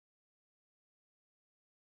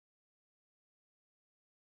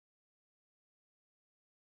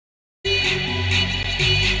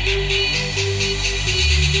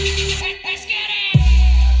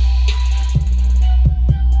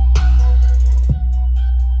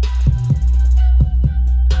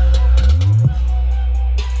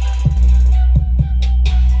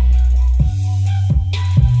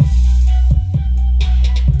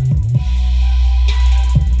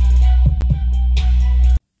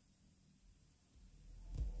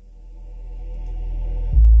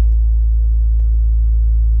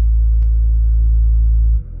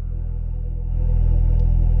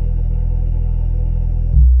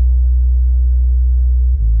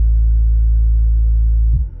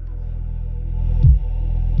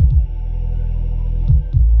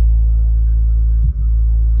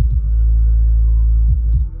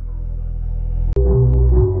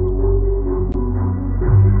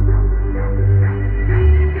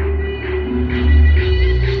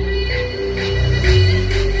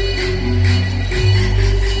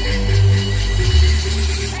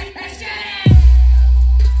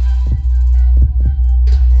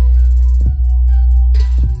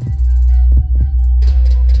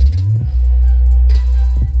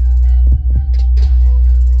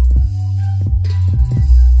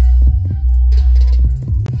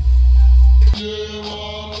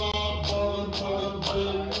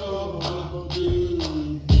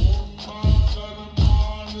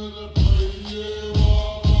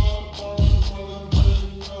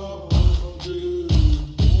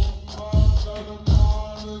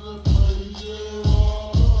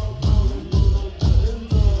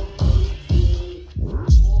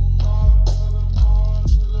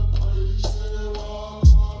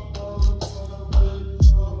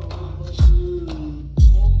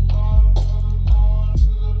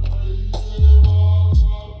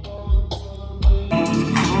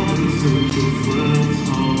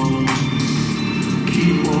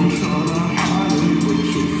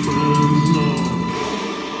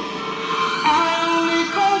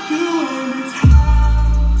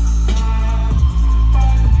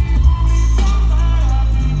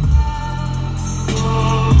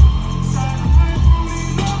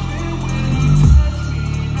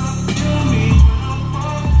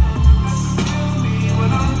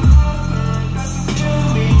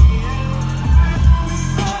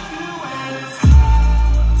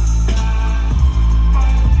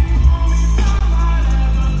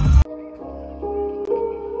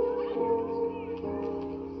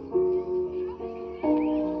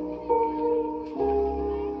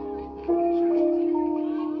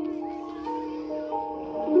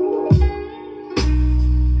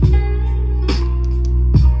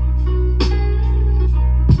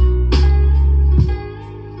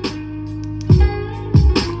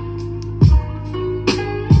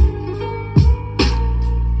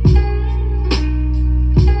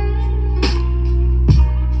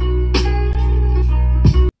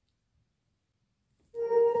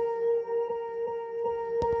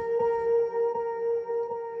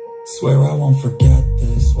Swear I won't forget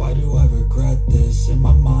this, why do I regret this? In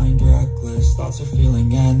my mind reckless, thoughts are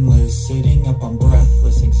feeling endless. Sitting up, I'm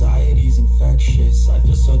breathless, anxiety's infectious. I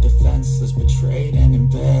feel so defenseless, betrayed and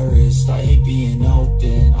embarrassed. I hate being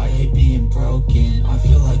open, I hate being broken. I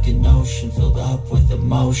feel like an ocean filled up with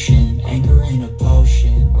emotion. Anger ain't a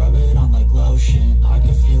potion, rub it on like lotion. I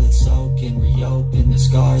can feel it soaking, reopen, the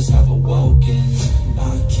scars have awoken.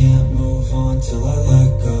 I can't move on till I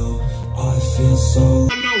let go. I feel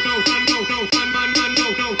so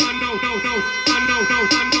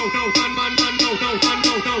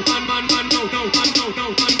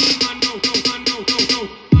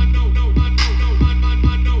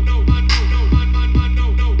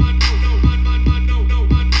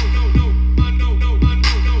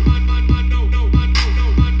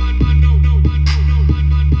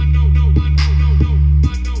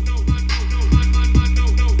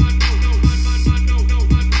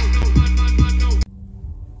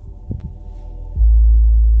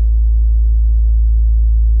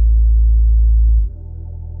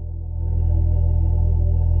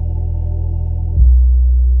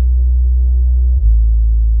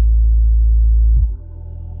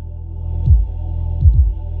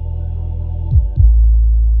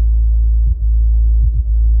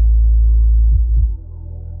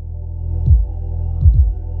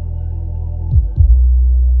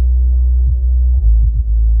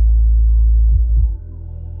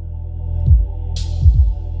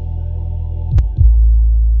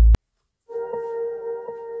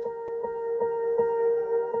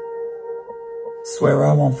Swear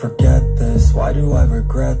I won't forget this, why do I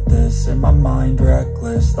regret this? In my mind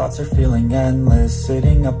reckless, thoughts are feeling endless.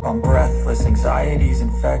 Sitting up, I'm breathless, anxiety's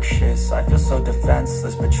infectious. I feel so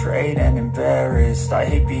defenseless, betrayed and embarrassed. I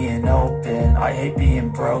hate being open, I hate being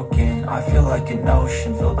broken. I feel like an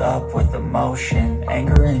ocean filled up with emotion.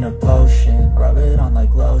 Anger ain't a potion, rub it on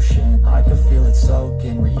like lotion. I can feel it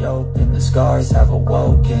soaking, reopen, the scars have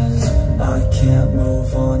awoken. I can't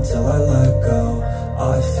move on till I let go.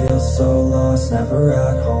 I feel so lost, never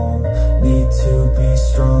at home. Need to be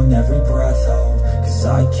strong, every breath hold. Cause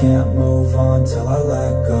I can't move on till I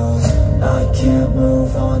let go. I can't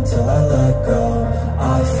move on till I let go.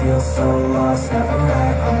 I feel so lost, never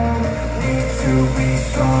at home. Need to be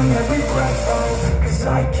strong, every breath hold. Cause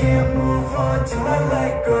I can't move on till I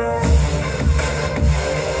let go.